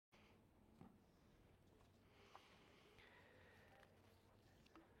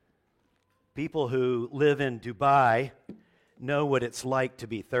People who live in Dubai know what it's like to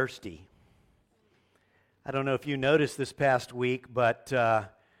be thirsty. I don't know if you noticed this past week, but I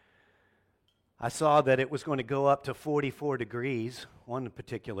saw that it was going to go up to 44 degrees one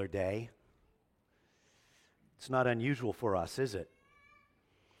particular day. It's not unusual for us, is it?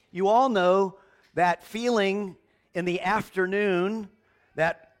 You all know that feeling in the afternoon,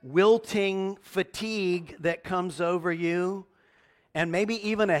 that wilting fatigue that comes over you, and maybe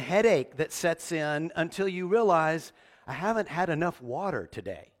even a headache that sets in until you realize, I haven't had enough water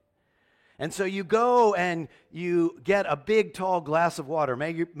today. And so you go and you get a big, tall glass of water.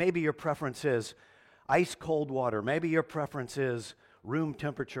 Maybe your preference is ice cold water. Maybe your preference is room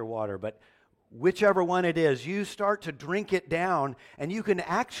temperature water. But whichever one it is, you start to drink it down, and you can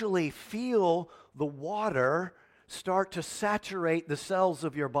actually feel the water start to saturate the cells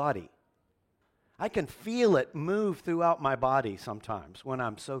of your body. I can feel it move throughout my body sometimes when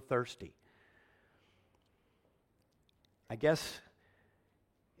I'm so thirsty. I guess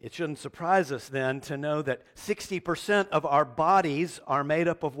it shouldn't surprise us then to know that 60% of our bodies are made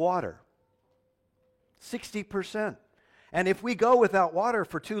up of water. 60%. And if we go without water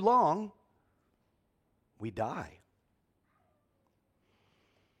for too long, we die.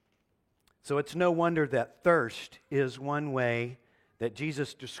 So it's no wonder that thirst is one way that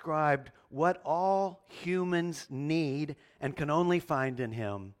Jesus described what all humans need and can only find in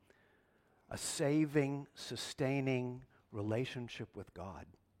Him: a saving, sustaining relationship with God.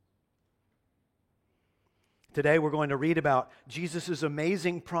 Today we're going to read about Jesus'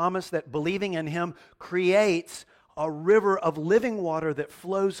 amazing promise that believing in Him creates a river of living water that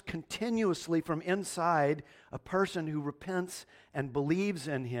flows continuously from inside a person who repents and believes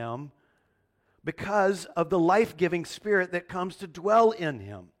in Him because of the life-giving Spirit that comes to dwell in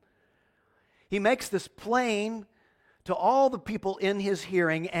him. He makes this plain to all the people in his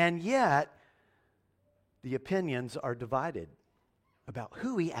hearing, and yet the opinions are divided about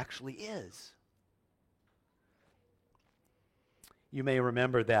who he actually is. You may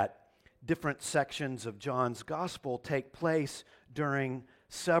remember that different sections of John's Gospel take place during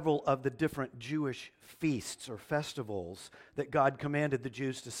several of the different Jewish feasts or festivals that God commanded the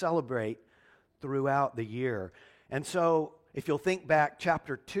Jews to celebrate throughout the year. And so, if you'll think back,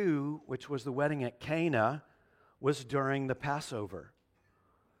 chapter 2, which was the wedding at Cana, was during the Passover.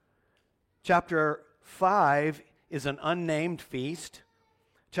 Chapter 5 is an unnamed feast.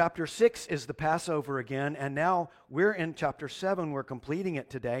 Chapter 6 is the Passover again, and now we're in chapter 7. We're completing it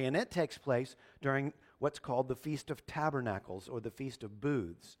today, and it takes place during what's called the Feast of Tabernacles, or the Feast of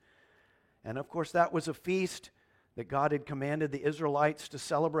Booths. And of course, that was a feast that God had commanded the Israelites to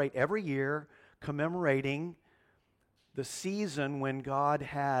celebrate every year, commemorating the season when God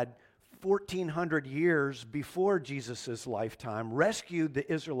had 1,400 years before Jesus' lifetime rescued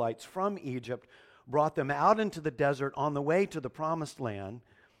the Israelites from Egypt, brought them out into the desert on the way to the Promised Land,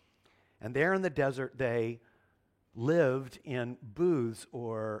 and there in the desert they lived in booths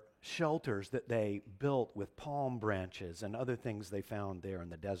or shelters that they built with palm branches and other things they found there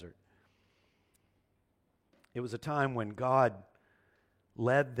in the desert. It was a time when God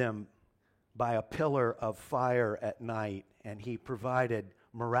led them by a pillar of fire at night, and He provided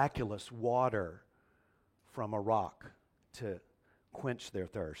miraculous water from a rock to quench their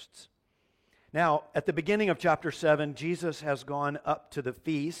thirsts. Now, at the beginning of chapter 7, Jesus has gone up to the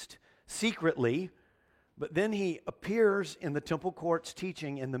feast secretly, but then He appears in the temple courts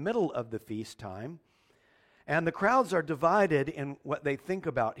teaching in the middle of the feast time, and the crowds are divided in what they think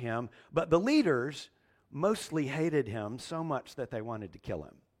about Him, but the leaders mostly hated Him so much that they wanted to kill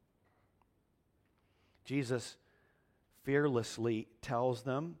Him. Jesus fearlessly tells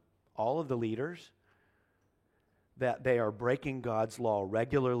them, all of the leaders, that they are breaking God's law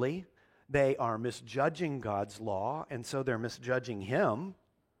regularly. They are misjudging God's law, and so they're misjudging Him,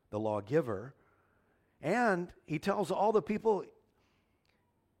 the lawgiver. And He tells all the people,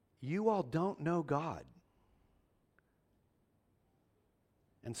 you all don't know God.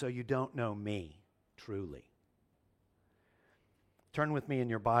 And so you don't know me, truly. Turn with me in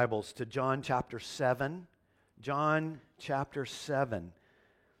your Bibles to John chapter 7. John chapter 7.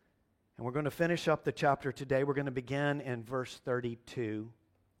 And we're going to finish up the chapter today. We're going to begin in verse 32.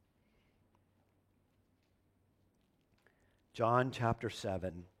 John chapter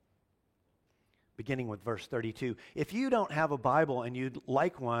 7, beginning with verse 32. If you don't have a Bible and you'd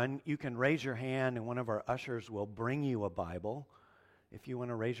like one, you can raise your hand and one of our ushers will bring you a Bible. If you want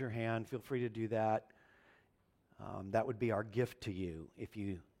to raise your hand, feel free to do that. That would be our gift to you if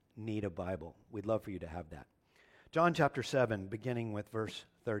you need a Bible. We'd love for you to have that. John chapter 7, beginning with verse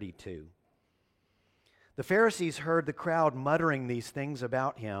 32. The Pharisees heard the crowd muttering these things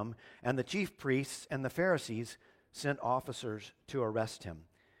about him, and the chief priests and the Pharisees sent officers to arrest him.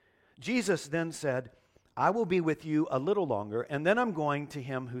 Jesus then said, I will be with you a little longer, and then I'm going to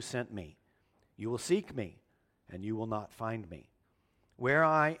him who sent me. You will seek me, and you will not find me. Where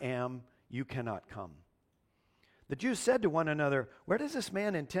I am, you cannot come. The Jews said to one another, Where does this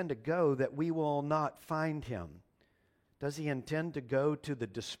man intend to go that we will not find him? Does he intend to go to the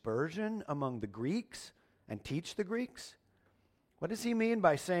dispersion among the Greeks and teach the Greeks? What does he mean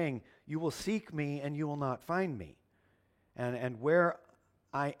by saying, You will seek me and you will not find me? And where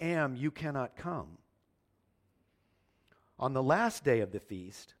I am, you cannot come. On the last day of the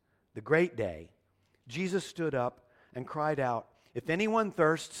feast, the great day, Jesus stood up and cried out, If anyone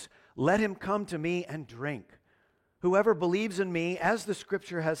thirsts, let him come to me and drink. Whoever believes in me, as the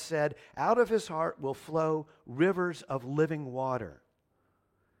Scripture has said, out of his heart will flow rivers of living water.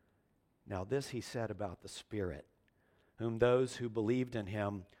 Now this he said about the Spirit, whom those who believed in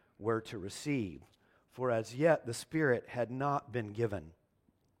him were to receive. For as yet the Spirit had not been given,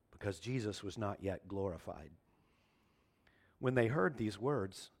 because Jesus was not yet glorified. When they heard these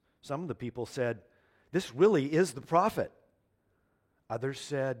words, some of the people said, This really is the prophet. Others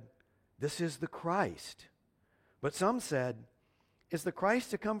said, This is the Christ. But some said, Is the Christ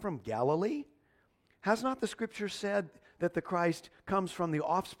to come from Galilee? Has not the Scripture said that the Christ comes from the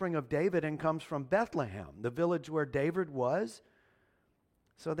offspring of David and comes from Bethlehem, the village where David was?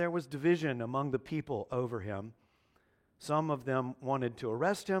 So there was division among the people over him. Some of them wanted to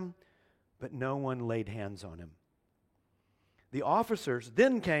arrest him, but no one laid hands on him. The officers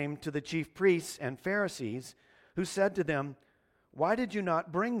then came to the chief priests and Pharisees, who said to them, Why did you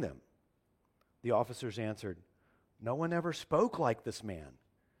not bring them? The officers answered, No one ever spoke like this man.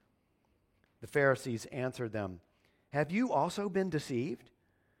 The Pharisees answered them, Have you also been deceived?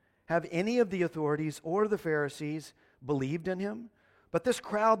 Have any of the authorities or the Pharisees believed in him? But this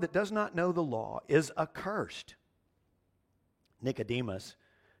crowd that does not know the law is accursed. Nicodemus,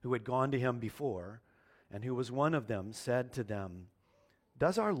 who had gone to him before, and who was one of them, said to them,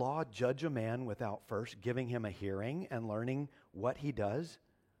 Does our law judge a man without first giving him a hearing and learning what he does?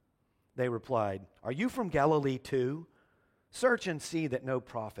 They replied, Are you from Galilee too? Search and see that no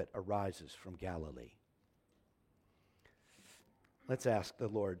prophet arises from Galilee. Let's ask the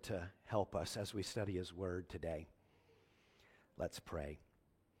Lord to help us as we study his word today. Let's pray.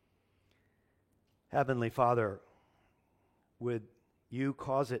 Heavenly Father, would you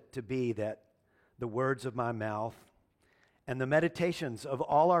cause it to be that the words of my mouth and the meditations of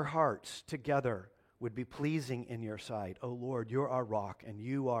all our hearts together would be pleasing in your sight. Oh Lord, you're our rock and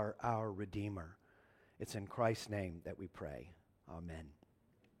you are our Redeemer. It's in Christ's name that we pray. Amen.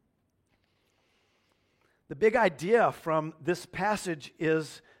 The big idea from this passage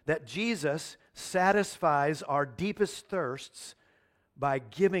is that Jesus satisfies our deepest thirsts by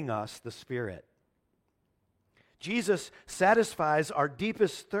giving us the Spirit. Jesus satisfies our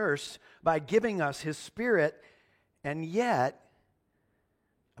deepest thirsts by giving us his Spirit, and yet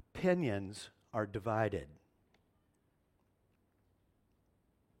opinions are divided.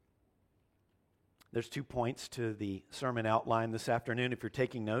 There's 2 points to the sermon outline this afternoon. If you're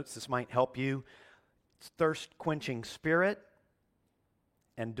taking notes, this might help you. It's thirst-quenching spirit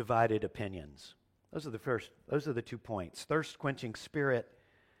and divided opinions. Those are the 2 points. Thirst-quenching spirit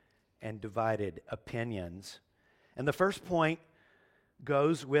and divided opinions. And the first point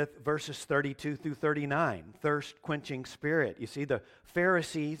goes with verses 32 through 39, thirst-quenching spirit. You see, the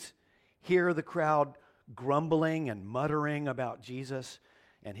Pharisees hear the crowd grumbling and muttering about Jesus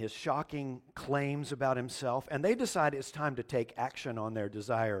and his shocking claims about himself, and they decide it's time to take action on their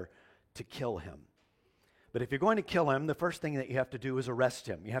desire to kill him. But if you're going to kill him, the first thing that you have to do is arrest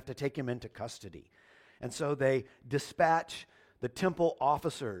him. You have to take him into custody. And so they dispatch the temple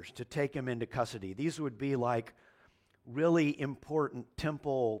officers to take him into custody. These would be like really important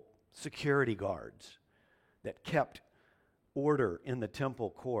temple security guards that kept order in the temple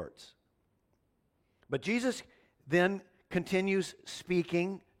courts. But Jesus then continues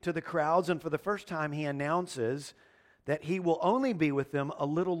speaking to the crowds, and for the first time he announces that he will only be with them a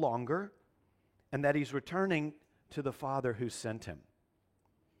little longer and that he's returning to the Father who sent him.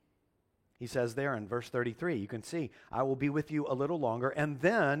 He says there in verse 33, you can see, I will be with you a little longer, and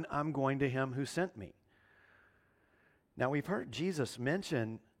then I'm going to him who sent me. Now, we've heard Jesus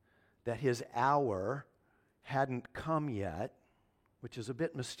mention that his hour hadn't come yet, which is a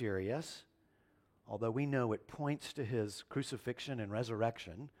bit mysterious, although we know it points to his crucifixion and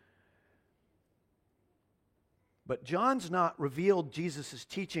resurrection. But John's not revealed Jesus'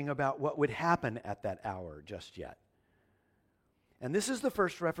 teaching about what would happen at that hour just yet. And this is the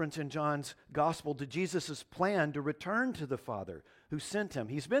first reference in John's gospel to Jesus' plan to return to the Father who sent him.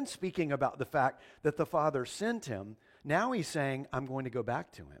 He's been speaking about the fact that the Father sent him. Now he's saying, I'm going to go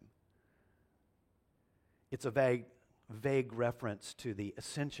back to him. It's a vague reference to the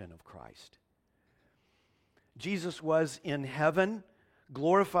ascension of Christ. Jesus was in heaven,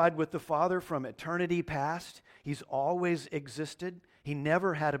 glorified with the Father from eternity past. He's always existed. He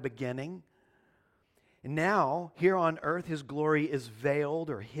never had a beginning. And now, here on earth, his glory is veiled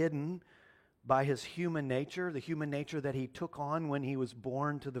or hidden by his human nature, the human nature that he took on when he was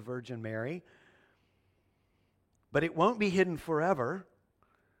born to the Virgin Mary. But it won't be hidden forever.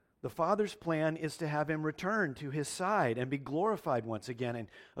 The Father's plan is to have him return to his side and be glorified once again. And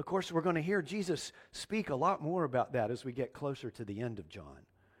of course, we're going to hear Jesus speak a lot more about that as we get closer to the end of John.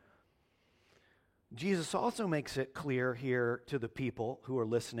 Jesus also makes it clear here to the people who are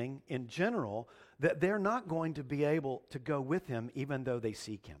listening in general that they're not going to be able to go with him even though they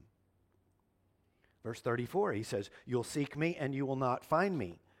seek him. Verse 34, he says, "You'll seek me and you will not find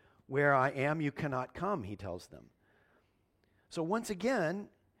me. Where I am, you cannot come," he tells them. So once again,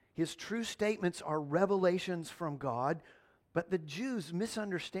 his true statements are revelations from God, but the Jews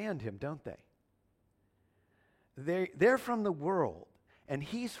misunderstand him, don't they? They're from the world, and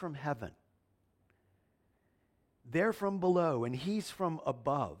he's from heaven. They're from below, and he's from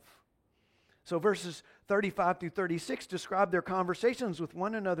above. So verses 35 through 36 describe their conversations with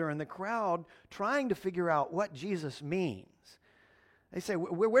one another in the crowd, trying to figure out what Jesus means. They say,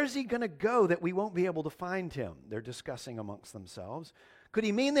 where's he going to go that we won't be able to find him? They're discussing amongst themselves. Could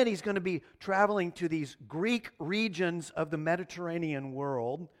he mean that he's going to be traveling to these Greek regions of the Mediterranean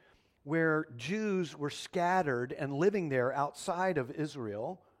world where Jews were scattered and living there outside of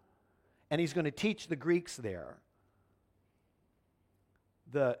Israel, and he's going to teach the Greeks there?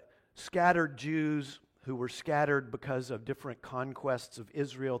 The scattered Jews who were scattered because of different conquests of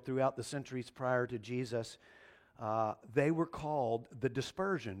Israel throughout the centuries prior to Jesus, they were called the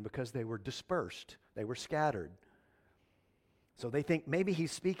dispersion because they were dispersed. They were scattered. So they think maybe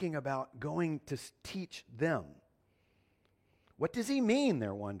he's speaking about going to teach them. What does he mean,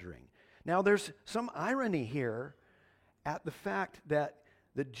 they're wondering. Now there's some irony here at the fact that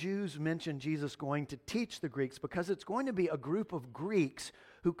the Jews mention Jesus going to teach the Greeks because it's going to be a group of Greeks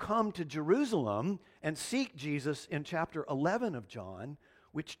who come to Jerusalem and seek Jesus in chapter 11 of John,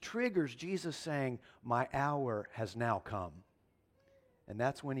 which triggers Jesus saying, "My hour has now come." And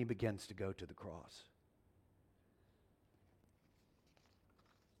that's when he begins to go to the cross.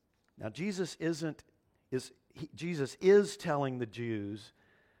 Now Jesus is telling the Jews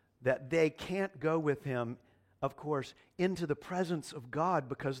that they can't go with him, of course, into the presence of God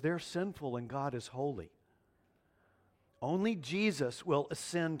because they're sinful and God is holy. Only Jesus will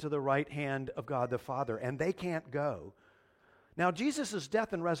ascend to the right hand of God the Father, and they can't go. Now, Jesus'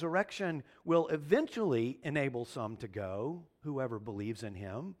 death and resurrection will eventually enable some to go, whoever believes in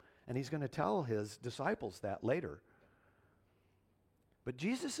him, and he's going to tell his disciples that later. But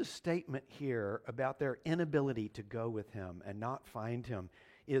Jesus' statement here about their inability to go with him and not find him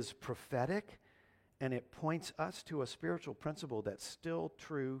is prophetic, and it points us to a spiritual principle that's still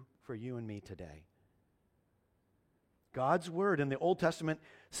true for you and me today. God's word in the Old Testament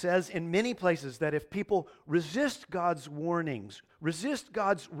says in many places that if people resist God's warnings, resist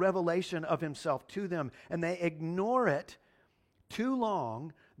God's revelation of himself to them, and they ignore it too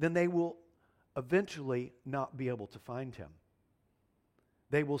long, then they will eventually not be able to find him.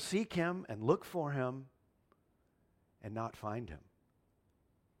 They will seek him and look for him and not find him.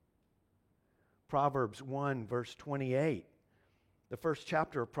 Proverbs 1, verse 28, the first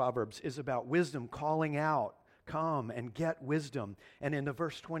chapter of Proverbs is about wisdom calling out, "Come and get wisdom." And in the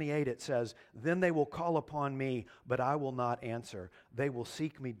verse 28 it says, "Then they will call upon me, but I will not answer. They will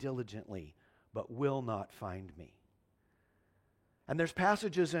seek me diligently, but will not find me." And there's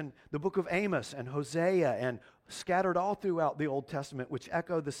passages in the book of Amos and Hosea and scattered all throughout the Old Testament which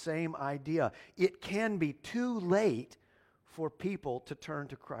echo the same idea. It can be too late for people to turn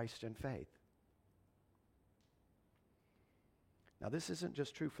to Christ in faith. Now, this isn't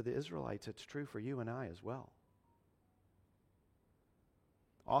just true for the Israelites, it's true for you and I as well.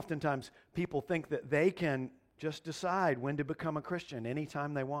 Oftentimes, people think that they can just decide when to become a Christian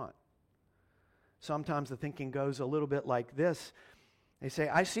anytime they want. Sometimes the thinking goes a little bit like this. They say,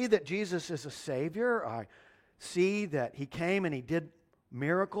 I see that Jesus is a Savior. I see that He came and He did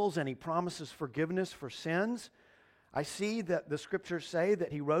miracles and He promises forgiveness for sins. I see that the Scriptures say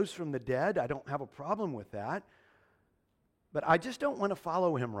that He rose from the dead. I don't have a problem with that. But I just don't want to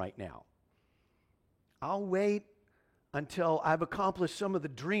follow Him right now. I'll wait until I've accomplished some of the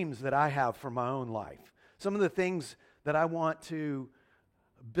dreams that I have for my own life. Some of the things that I want to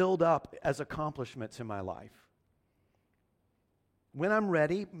build up as accomplishments in my life. When I'm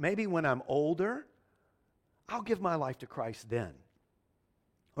ready, maybe when I'm older, I'll give my life to Christ then.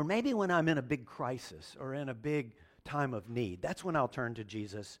 Or maybe when I'm in a big crisis or in a big time of need, that's when I'll turn to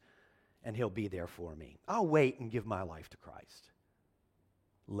Jesus and He'll be there for me. I'll wait and give my life to Christ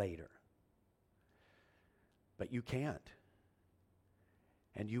later. But you can't.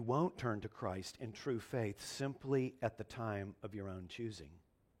 And you won't turn to Christ in true faith simply at the time of your own choosing.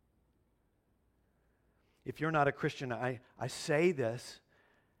 If you're not a Christian, I say this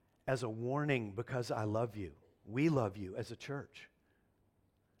as a warning because I love you. We love you as a church.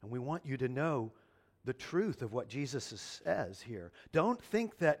 And we want you to know the truth of what Jesus says here. Don't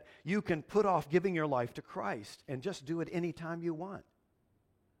think that you can put off giving your life to Christ and just do it anytime you want.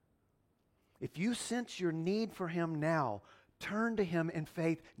 If you sense your need for Him now, turn to Him in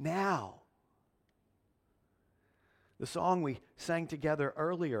faith now. The song we sang together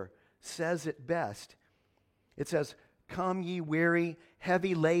earlier says it best. It says, "Come ye weary,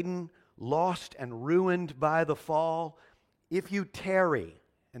 heavy laden, lost and ruined by the fall. If you tarry,"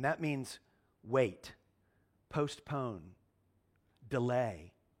 and that means wait, postpone,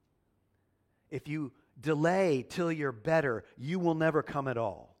 delay. If you delay till you're better, you will never come at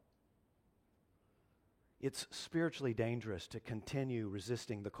all. It's spiritually dangerous to continue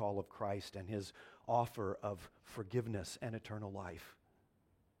resisting the call of Christ and His offer of forgiveness and eternal life.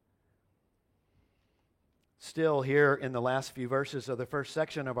 Still, here in the last few verses of the first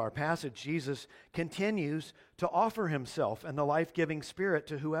section of our passage, Jesus continues to offer Himself and the life-giving Spirit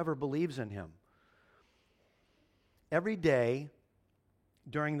to whoever believes in Him. Every day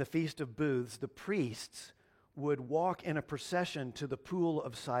during the Feast of Booths, the priests would walk in a procession to the pool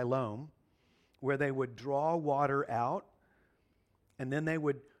of Siloam, where they would draw water out, and then they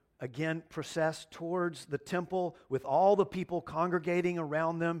would again process towards the temple with all the people congregating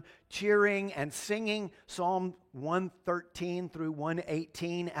around them, cheering and singing Psalm 113 through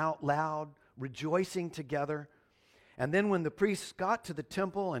 118 out loud, rejoicing together. And then when the priests got to the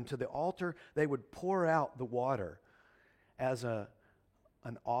temple and to the altar, they would pour out the water as an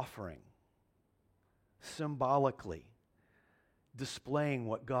offering, symbolically displaying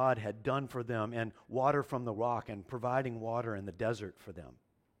what God had done for them and water from the rock and providing water in the desert for them.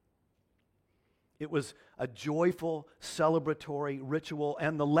 It was a joyful, celebratory ritual,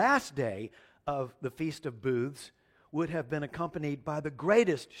 and the last day of the Feast of Booths would have been accompanied by the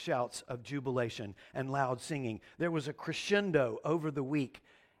greatest shouts of jubilation and loud singing. There was a crescendo over the week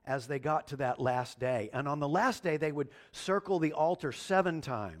as they got to that last day. And on the last day, they would circle the altar 7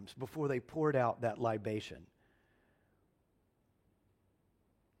 times before they poured out that libation.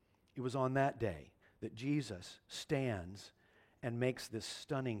 It was on that day that Jesus stands and makes this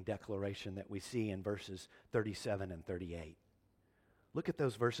stunning declaration that we see in verses 37 and 38. Look at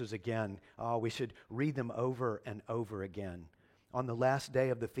those verses again. Oh, we should read them over and over again. On the last day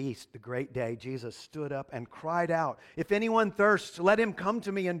of the feast, the great day, Jesus stood up and cried out, "If anyone thirsts, let him come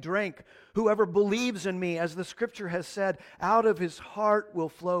to me and drink. Whoever believes in me, as the Scripture has said, out of his heart will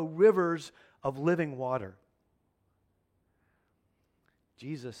flow rivers of living water."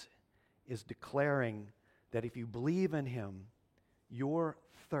 Jesus is declaring that if you believe in Him, your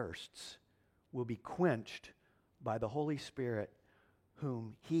thirsts will be quenched by the Holy Spirit,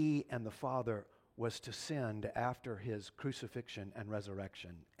 whom He and the Father was to send after His crucifixion and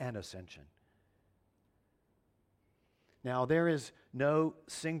resurrection and ascension. Now, there is no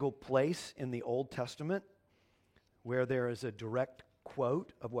single place in the Old Testament where there is a direct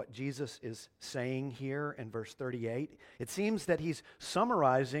quote of what Jesus is saying here in verse 38. It seems that He's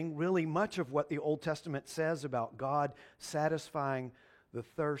summarizing really much of what the Old Testament says about God satisfying the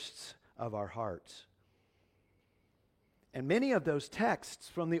thirsts of our hearts. And many of those texts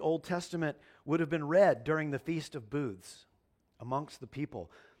from the Old Testament would have been read during the Feast of Booths amongst the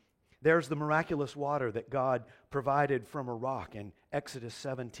people. There's the miraculous water that God provided from a rock in Exodus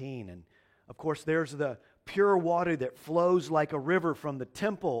 17. And of course, there's the pure water that flows like a river from the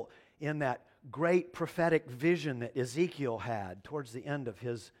temple in that great prophetic vision that Ezekiel had towards the end of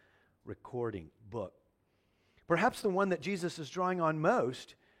his recording book. Perhaps the one that Jesus is drawing on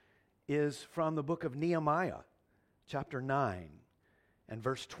most is from the book of Nehemiah, chapter 9. And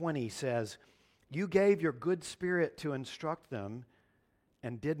verse 20 says, "You gave your good spirit to instruct them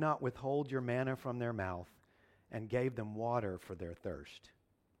and did not withhold your manna from their mouth and gave them water for their thirst."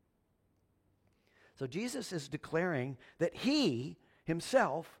 So Jesus is declaring that He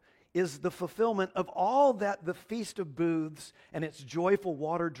Himself is the fulfillment of all that the Feast of Booths and its joyful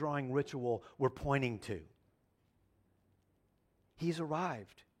water-drawing ritual were pointing to. He's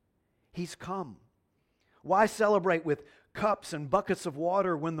arrived. He's come. Why celebrate with cups and buckets of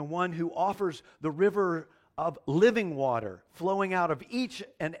water when the one who offers the river of living water flowing out of each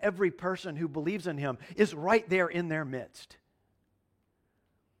and every person who believes in him is right there in their midst?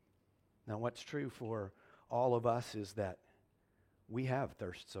 Now, what's true for all of us is that we have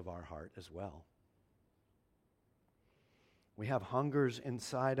thirsts of our heart as well. We have hungers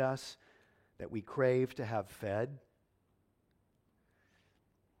inside us that we crave to have fed.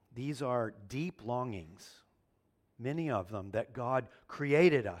 These are deep longings, many of them that God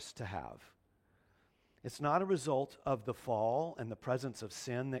created us to have. It's not a result of the fall and the presence of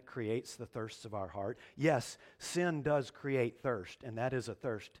sin that creates the thirsts of our heart. Yes, sin does create thirst, and that is a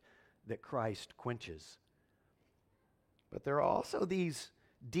thirst that Christ quenches. But there are also these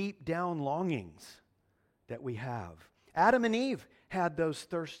deep down longings that we have. Adam and Eve had those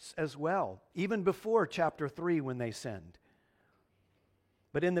thirsts as well, even before chapter 3 when they sinned.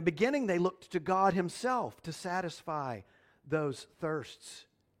 But in the beginning, they looked to God himself to satisfy those thirsts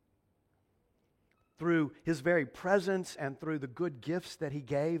through his very presence and through the good gifts that he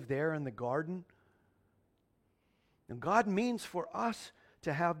gave there in the garden. And God means for us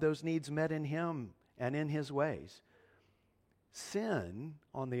to have those needs met in him and in his ways. Sin,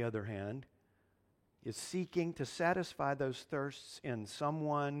 on the other hand, is seeking to satisfy those thirsts in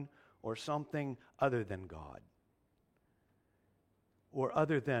someone or something other than God, or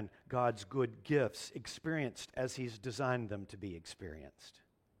other than God's good gifts experienced as he's designed them to be experienced.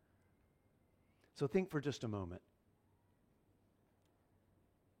 So think for just a moment.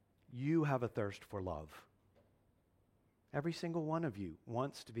 You have a thirst for love. Every single one of you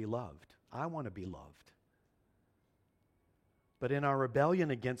wants to be loved. I want to be loved. But in our rebellion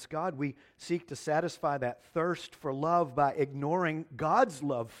against God, we seek to satisfy that thirst for love by ignoring God's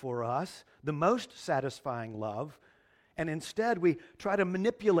love for us, the most satisfying love, and instead we try to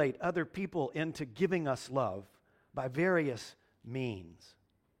manipulate other people into giving us love by various means.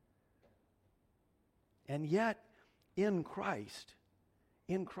 And yet, in Christ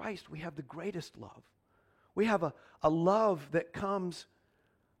we have the greatest love. We have a love that comes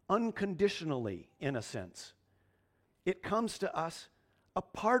unconditionally, in a sense. It comes to us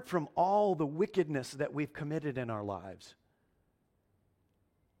apart from all the wickedness that we've committed in our lives.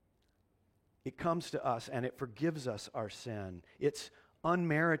 It comes to us and it forgives us our sin. It's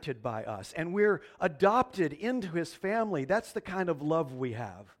unmerited by us. And we're adopted into his family. That's the kind of love we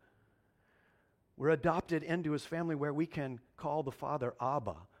have. We're adopted into his family where we can call the Father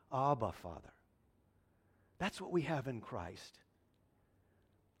Abba, Abba, Father. That's what we have in Christ.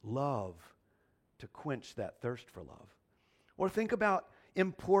 Love to quench that thirst for love. Or think about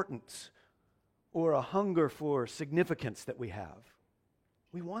importance or a hunger for significance that we have.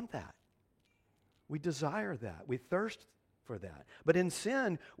 We want that. We desire that. We thirst for that. But in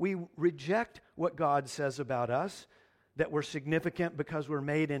sin, we reject what God says about us, that we're significant because we're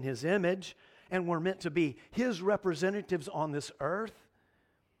made in his image and we're meant to be his representatives on this earth,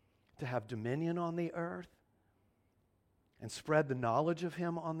 to have dominion on the earth and spread the knowledge of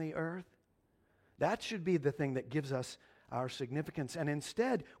him on the earth. That should be the thing that gives us our significance. And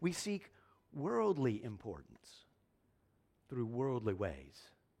instead, we seek worldly importance through worldly ways.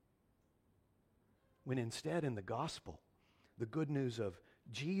 When instead, in the gospel, the good news of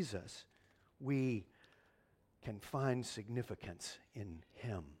Jesus, we can find significance in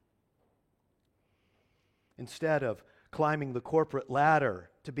him. Instead of climbing the corporate ladder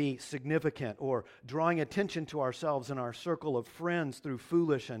to be significant or drawing attention to ourselves and our circle of friends through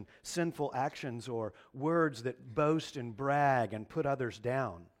foolish and sinful actions or words that boast and brag and put others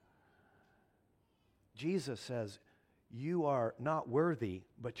down, Jesus says, you are not worthy,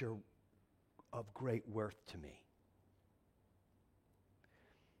 but you're of great worth to me.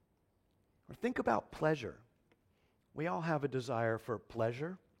 Or think about pleasure. We all have a desire for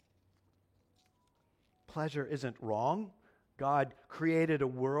pleasure. Pleasure isn't wrong. God created a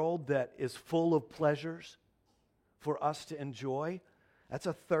world that is full of pleasures for us to enjoy. That's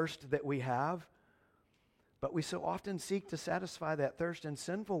a thirst that we have. But we so often seek to satisfy that thirst in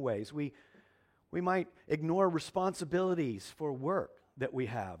sinful ways. We might ignore responsibilities for work that we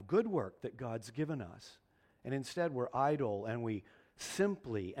have, good work that God's given us. And instead we're idle and we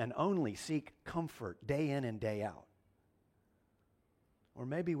simply and only seek comfort day in and day out. Or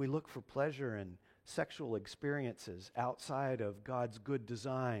maybe we look for pleasure in sexual experiences outside of God's good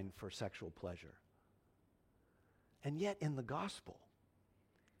design for sexual pleasure. And yet in the gospel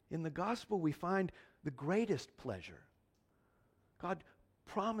we find the greatest pleasure. God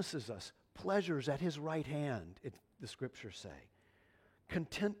promises us pleasures at his right hand, the scriptures say.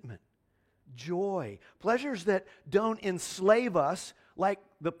 Contentment, joy, pleasures that don't enslave us like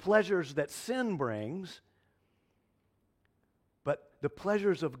the pleasures that sin brings, the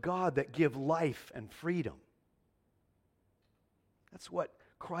pleasures of God that give life and freedom. That's what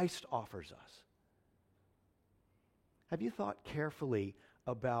Christ offers us. Have you thought carefully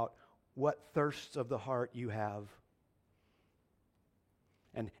about what thirsts of the heart you have?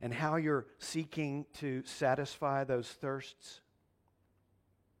 And how you're seeking to satisfy those thirsts?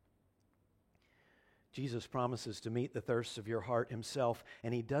 Jesus promises to meet the thirsts of your heart himself,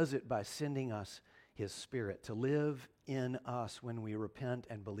 and he does it by sending us his Spirit to live in us when we repent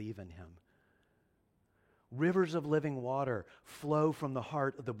and believe in him. Rivers of living water flow from the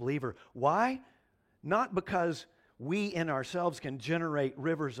heart of the believer. Why? Not because we in ourselves can generate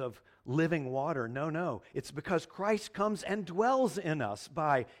rivers of living water. No. It's because Christ comes and dwells in us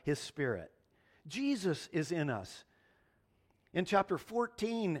by his Spirit. Jesus is in us. In chapter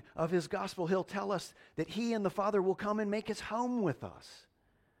 14 of his gospel, he'll tell us that he and the Father will come and make his home with us.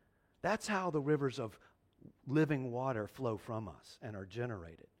 That's how the rivers of living water flow from us and are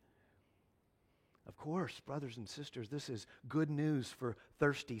generated. Of course, brothers and sisters, this is good news for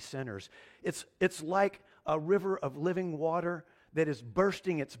thirsty sinners. It's like a river of living water that is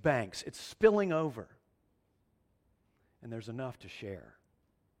bursting its banks. It's spilling over. And there's enough to share.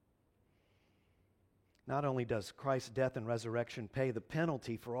 Not only does Christ's death and resurrection pay the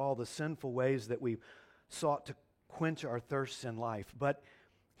penalty for all the sinful ways that we've sought to quench our thirsts in life, but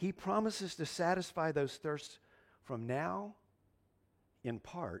he promises to satisfy those thirsts from now, in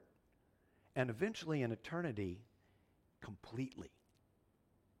part, and eventually in eternity, completely.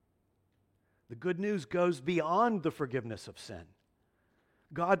 The good news goes beyond the forgiveness of sin.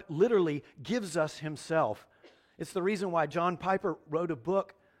 God literally gives us himself. It's the reason why John Piper wrote a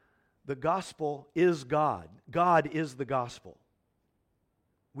book, The Gospel is God. God is the gospel.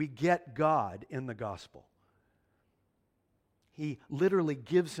 We get God in the gospel. He literally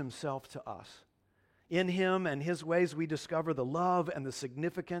gives himself to us. In him and his ways we discover the love and the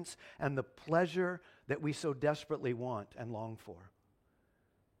significance and the pleasure that we so desperately want and long for.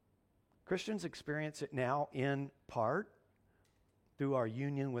 Christians experience it now in part through our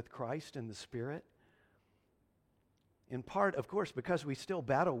union with Christ in the Spirit. In part, of course, because we still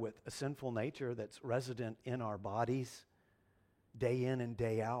battle with a sinful nature that's resident in our bodies day in and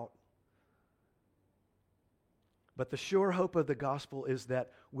day out. But the sure hope of the gospel is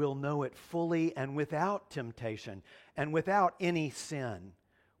that we'll know it fully and without temptation and without any sin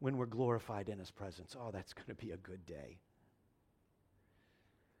when we're glorified in his presence. Oh, that's going to be a good day.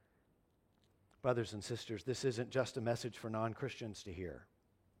 Brothers and sisters, this isn't just a message for non-Christians to hear.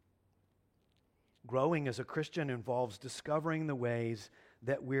 Growing as a Christian involves discovering the ways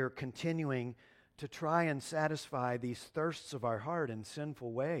that we're continuing to try and satisfy these thirsts of our heart in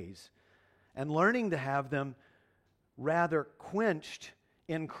sinful ways, and learning to have them rather quenched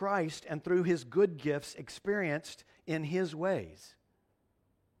in Christ and through his good gifts experienced in his ways.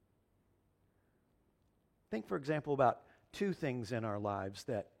 Think, for example, about two things in our lives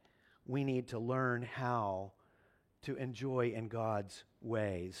that we need to learn how to enjoy in God's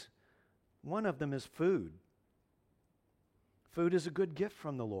ways. One of them is food. Food is a good gift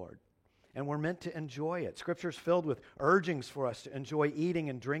from the Lord, and we're meant to enjoy it. Scripture's filled with urgings for us to enjoy eating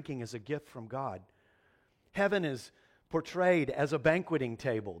and drinking as a gift from God. Heaven is portrayed as a banqueting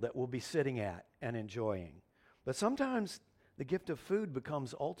table that we'll be sitting at and enjoying. But sometimes the gift of food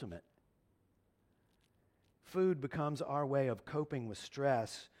becomes ultimate. Food becomes our way of coping with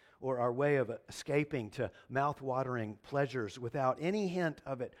stress or our way of escaping to mouth-watering pleasures without any hint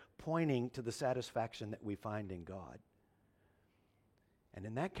of it pointing to the satisfaction that we find in God. And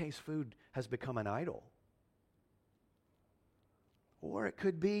in that case, food has become an idol. Or it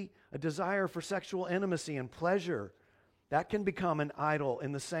could be a desire for sexual intimacy and pleasure. That can become an idol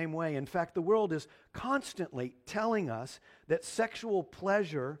in the same way. In fact, the world is constantly telling us that sexual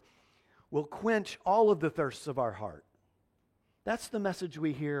pleasure will quench all of the thirsts of our heart. That's the message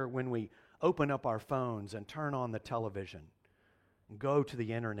we hear when we open up our phones and turn on the television and go to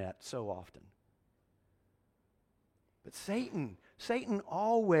the internet so often. But Satan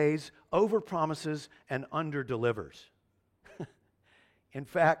always overpromises and underdelivers. In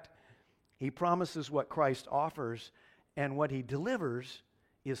fact, he promises what Christ offers, and what he delivers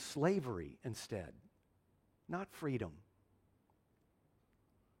is slavery instead, not freedom.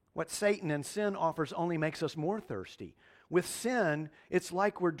 What Satan and sin offers only makes us more thirsty. With sin, it's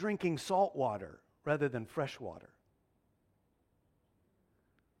like we're drinking salt water rather than fresh water.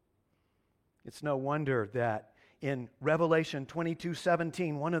 It's no wonder that in Revelation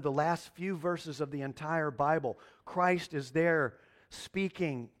 22:17, one of the last few verses of the entire Bible, Christ is there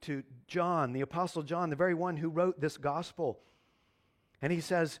speaking to John, the Apostle John, the very one who wrote this gospel. And he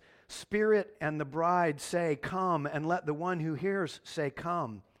says, Spirit and the bride say, "Come," and let the one who hears say,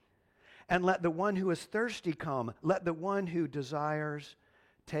 "Come." And let the one who is thirsty come. Let the one who desires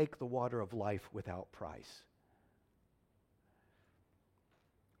take the water of life without price.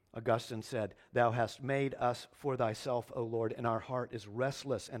 Augustine said, "Thou hast made us for thyself, O Lord, and our heart is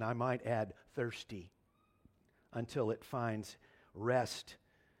restless," and I might add, thirsty, until it finds rest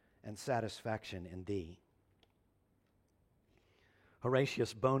and satisfaction in thee.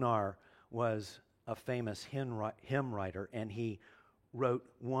 Horatius Bonar was a famous hymn writer, and he wrote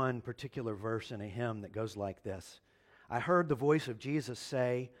one particular verse in a hymn that goes like this: "I heard the voice of Jesus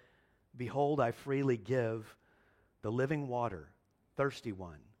say, Behold, I freely give the living water, thirsty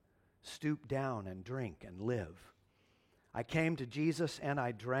one, stoop down and drink and live. I came to Jesus and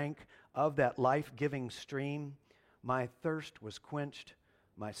I drank of that life-giving stream. My thirst was quenched,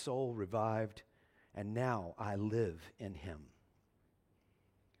 my soul revived, and now I live in him."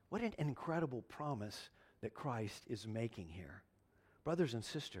 What an incredible promise that Christ is making here. Brothers and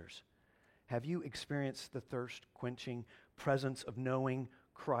sisters, have you experienced the thirst-quenching presence of knowing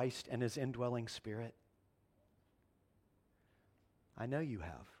Christ and His indwelling Spirit? I know you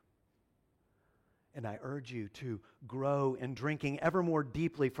have. And I urge you to grow in drinking ever more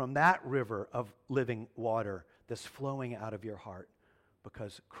deeply from that river of living water that's flowing out of your heart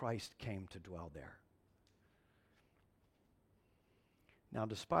because Christ came to dwell there. Now,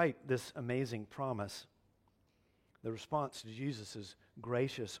 despite this amazing promise, the response to Jesus'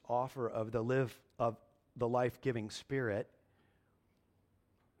 gracious offer of the life-giving Spirit,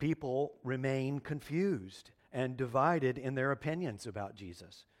 people remain confused and divided in their opinions about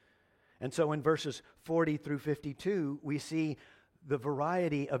Jesus. And so in verses 40 through 52, we see the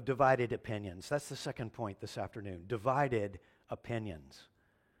variety of divided opinions. That's the second point this afternoon, divided opinions.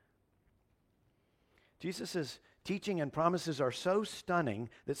 Jesus' teaching and promises are so stunning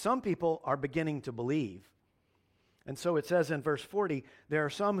that some people are beginning to believe. And so it says in verse 40, there are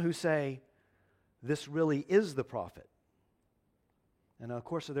some who say, this really is the prophet. And of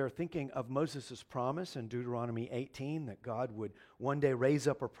course, they're thinking of Moses' promise in Deuteronomy 18 that God would one day raise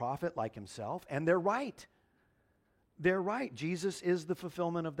up a prophet like himself. And they're right. They're right. Jesus is the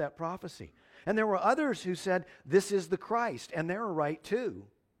fulfillment of that prophecy. And there were others who said, this is the Christ. And they're right too.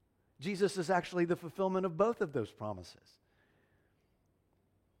 Jesus is actually the fulfillment of both of those promises.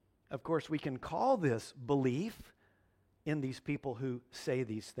 Of course, we can call this belief in these people who say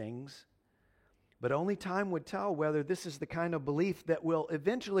these things, but only time would tell whether this is the kind of belief that will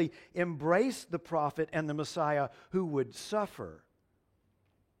eventually embrace the prophet and the Messiah who would suffer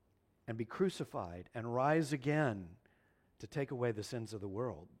and be crucified and rise again to take away the sins of the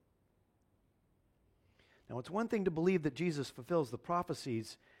world. Now, it's one thing to believe that Jesus fulfills the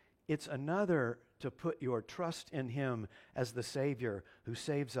prophecies. It's another to put your trust in Him as the Savior who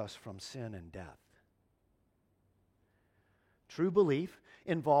saves us from sin and death. True belief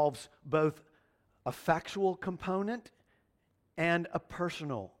involves both a factual component and a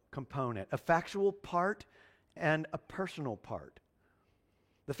personal component, a factual part and a personal part.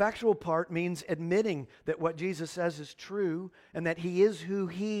 The factual part means admitting that what Jesus says is true and that He is who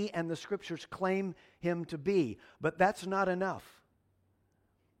He and the Scriptures claim Him to be. But that's not enough.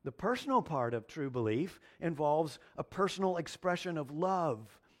 The personal part of true belief involves a personal expression of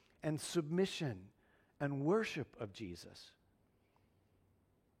love and submission and worship of Jesus.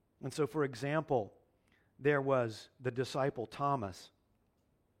 And so, for example, there was the disciple Thomas,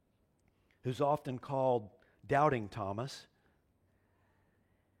 who's often called Doubting Thomas,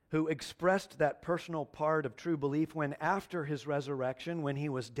 who expressed that personal part of true belief when after his resurrection, when he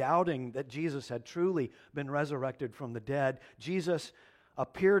was doubting that Jesus had truly been resurrected from the dead, Jesus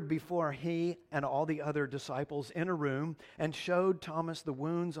appeared before he and all the other disciples in a room and showed Thomas the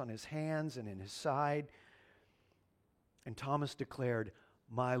wounds on his hands and in his side. And Thomas declared,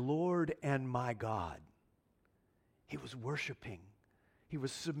 "My Lord and my God." He was worshiping. He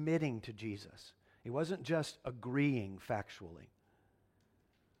was submitting to Jesus. He wasn't just agreeing factually.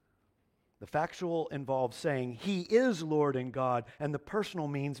 The factual involves saying He is Lord and God, and the personal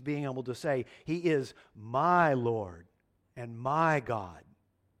means being able to say He is my Lord and my God.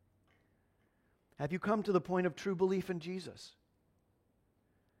 Have you come to the point of true belief in Jesus?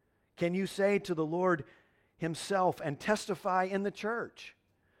 Can you say to the Lord Himself and testify in the church,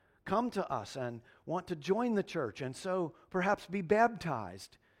 come to us and want to join the church and so perhaps be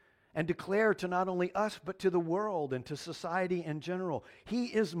baptized and declare to not only us but to the world and to society in general, He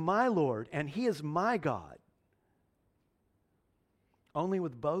is my Lord and He is my God? Only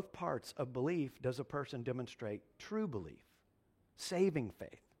with both parts of belief does a person demonstrate true belief, saving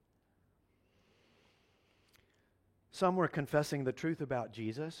faith. Some were confessing the truth about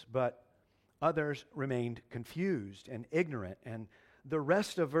Jesus, but others remained confused and ignorant. And the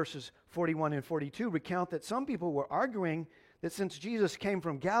rest of verses 41 and 42 recount that some people were arguing that since Jesus came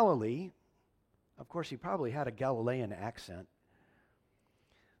from Galilee, of course he probably had a Galilean accent,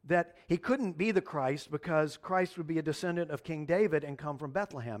 that he couldn't be the Christ because Christ would be a descendant of King David and come from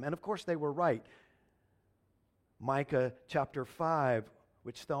Bethlehem. And of course they were right. Micah chapter 5,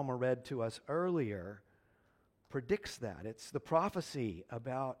 which Thelma read to us earlier, predicts that. It's the prophecy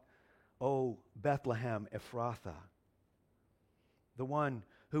about, O Bethlehem Ephrathah, the one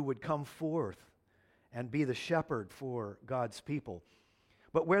who would come forth and be the shepherd for God's people.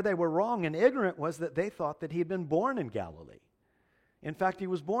 But where they were wrong and ignorant was that they thought that he had been born in Galilee. In fact, he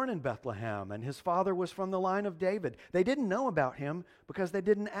was born in Bethlehem, and his father was from the line of David. They didn't know about him because they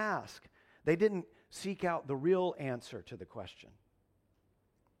didn't ask. They didn't seek out the real answer to the question.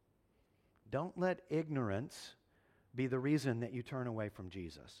 Don't let ignorance be the reason that you turn away from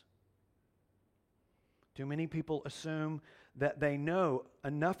Jesus. Too many people assume that they know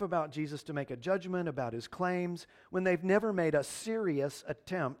enough about Jesus to make a judgment about his claims when they've never made a serious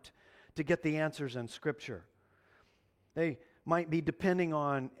attempt to get the answers in Scripture. They might be depending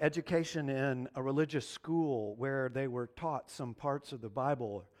on education in a religious school where they were taught some parts of the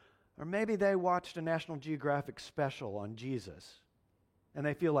Bible, or maybe they watched a National Geographic special on Jesus, and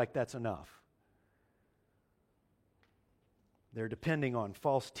they feel like that's enough. They're depending on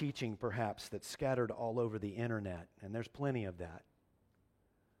false teaching, perhaps, that's scattered all over the internet, and there's plenty of that.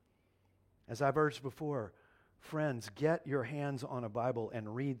 As I've urged before, friends, get your hands on a Bible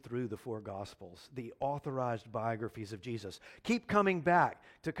and read through the four Gospels, the authorized biographies of Jesus. Keep coming back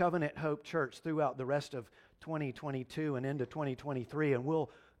to Covenant Hope Church throughout the rest of 2022 and into 2023, and we'll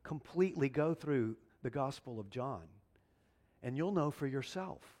completely go through the Gospel of John, and you'll know for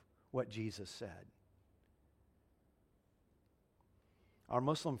yourself what Jesus said. Our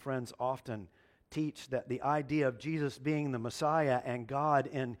Muslim friends often teach that the idea of Jesus being the Messiah and God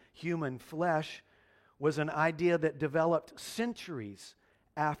in human flesh was an idea that developed centuries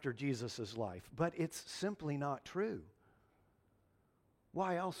after Jesus' life. But it's simply not true.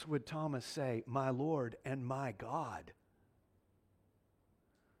 Why else would Thomas say, "My Lord and my God"?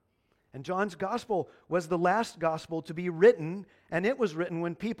 And John's gospel was the last gospel to be written, and it was written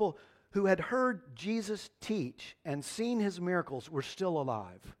when people who had heard Jesus teach and seen his miracles were still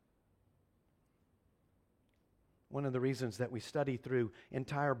alive. One of the reasons that we study through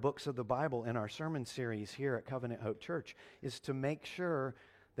entire books of the Bible in our sermon series here at Covenant Hope Church is to make sure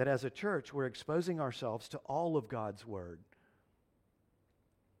that as a church we're exposing ourselves to all of God's Word.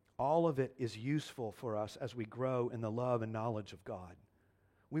 All of it is useful for us as we grow in the love and knowledge of God.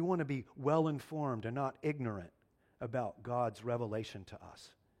 We want to be well informed and not ignorant about God's revelation to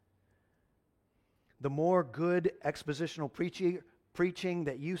us. The more good expositional preaching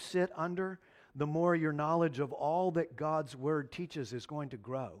that you sit under, the more your knowledge of all that God's Word teaches is going to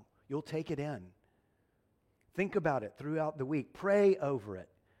grow. You'll take it in. Think about it throughout the week. Pray over it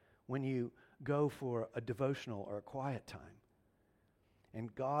when you go for a devotional or a quiet time.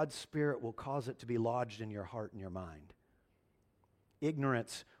 And God's Spirit will cause it to be lodged in your heart and your mind.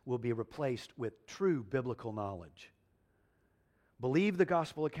 Ignorance will be replaced with true biblical knowledge. Believe the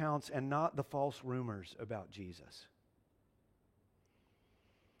gospel accounts and not the false rumors about Jesus.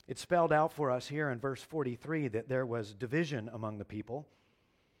 It's spelled out for us here in verse 43 that there was division among the people.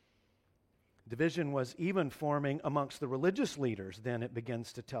 Division was even forming amongst the religious leaders, then it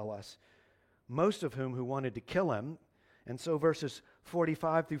begins to tell us, most of whom who wanted to kill him. And so verses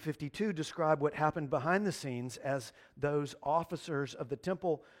 45 through 52 describe what happened behind the scenes as those officers of the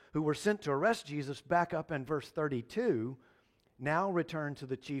temple who were sent to arrest Jesus, back up in verse 32, now return to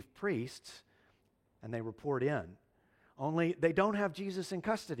the chief priests and they report in. Only they don't have Jesus in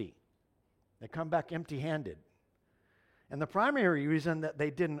custody. They come back empty-handed. And the primary reason that they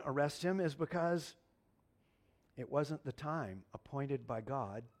didn't arrest him is because it wasn't the time appointed by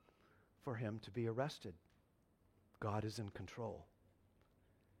God for him to be arrested. God is in control.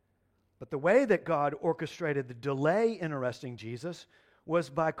 But the way that God orchestrated the delay in arresting Jesus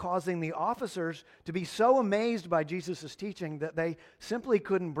was by causing the officers to be so amazed by Jesus' teaching that they simply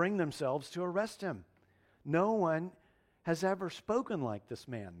couldn't bring themselves to arrest him. No one has ever spoken like this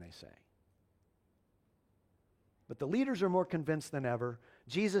man, they say. But the leaders are more convinced than ever.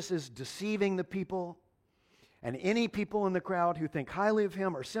 Jesus is deceiving the people, and any people in the crowd who think highly of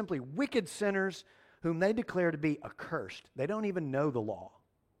him are simply wicked sinners whom they declare to be accursed. They don't even know the law.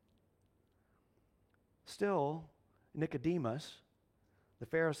 Still, Nicodemus, the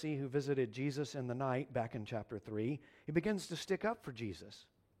Pharisee who visited Jesus in the night back in chapter 3, he begins to stick up for Jesus.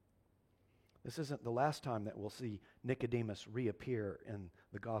 This isn't the last time that we'll see Nicodemus reappear in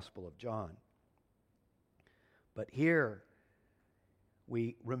the Gospel of John. But here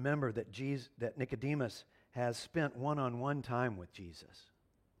we remember that Nicodemus has spent one-on-one time with Jesus.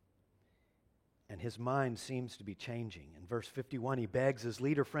 And his mind seems to be changing. In verse 51, he begs his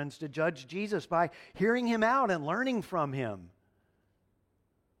leader friends to judge Jesus by hearing him out and learning from him.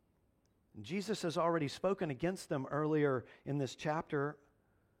 And Jesus has already spoken against them earlier in this chapter.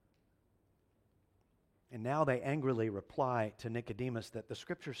 And now they angrily reply to Nicodemus that the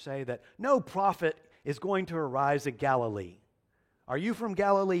Scriptures say that no prophet is going to arise in Galilee. Are you from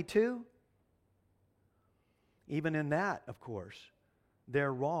Galilee too? Even in that, of course,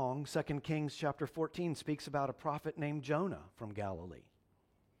 they're wrong. 2 Kings chapter 14 speaks about a prophet named Jonah from Galilee.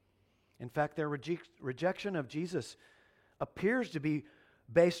 In fact, their rejection of Jesus appears to be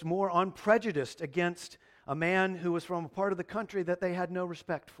based more on prejudice against a man who was from a part of the country that they had no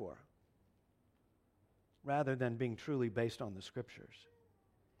respect for, rather than being truly based on the Scriptures.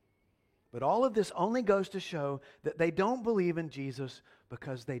 But all of this only goes to show that they don't believe in Jesus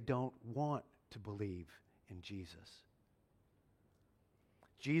because they don't want to believe in Jesus.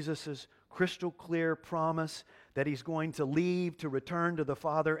 Jesus' crystal clear promise that He's going to leave to return to the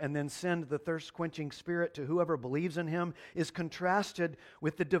Father and then send the thirst-quenching Spirit to whoever believes in Him is contrasted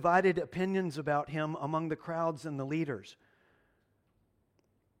with the divided opinions about Him among the crowds and the leaders.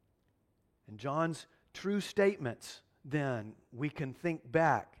 And John's true statements, then, we can think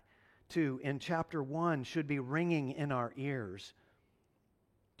back to in chapter 1 should be ringing in our ears.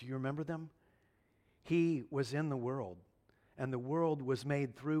 Do you remember them? He was in the world, and the world was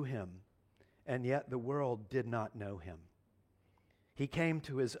made through Him, and yet the world did not know Him. He came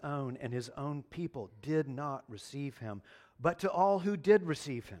to His own, and His own people did not receive Him. But to all who did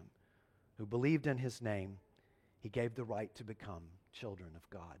receive Him, who believed in His name, He gave the right to become children of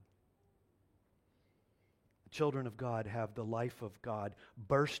God. The children of God have the life of God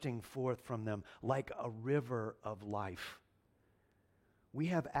bursting forth from them like a river of life. We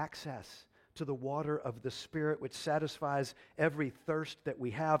have access to the water of the Spirit which satisfies every thirst that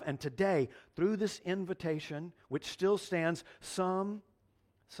we have. And today, through this invitation, which still stands, some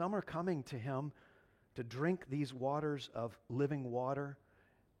are coming to Him to drink these waters of living water.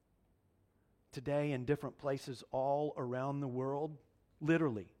 Today, in different places all around the world,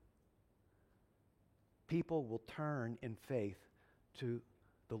 literally, people will turn in faith to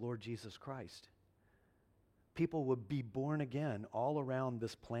the Lord Jesus Christ. People will be born again all around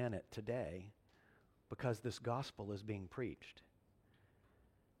this planet today because this gospel is being preached.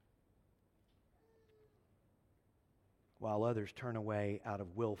 While others turn away out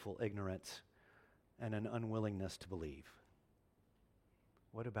of willful ignorance and an unwillingness to believe.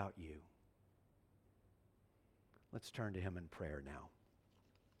 What about you? Let's turn to Him in prayer now.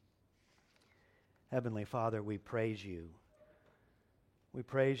 Heavenly Father, we praise You. We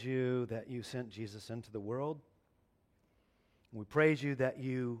praise You that You sent Jesus into the world. We praise You that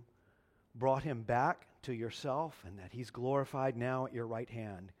You brought Him back to Yourself and that He's glorified now at Your right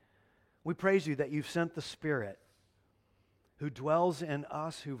hand. We praise You that You've sent the Spirit who dwells in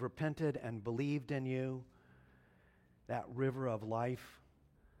us who've repented and believed in You. That river of life,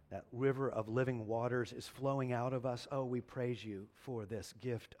 that river of living waters is flowing out of us. Oh, we praise You for this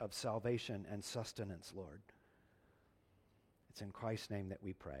gift of salvation and sustenance, Lord. It's in Christ's name that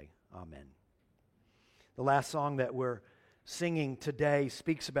we pray. Amen. The last song that we're singing today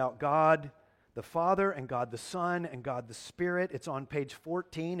speaks about God the Father and God the Son and God the Spirit. It's on page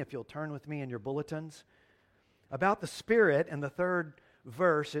 14, if you'll turn with me in your bulletins. About the Spirit, in the third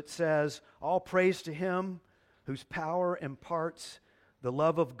verse, it says, "All praise to Him whose power imparts the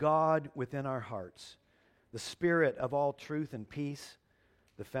love of God within our hearts, the Spirit of all truth and peace,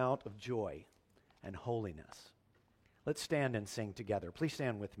 the fount of joy and holiness." Let's stand and sing together. Please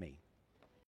stand with me.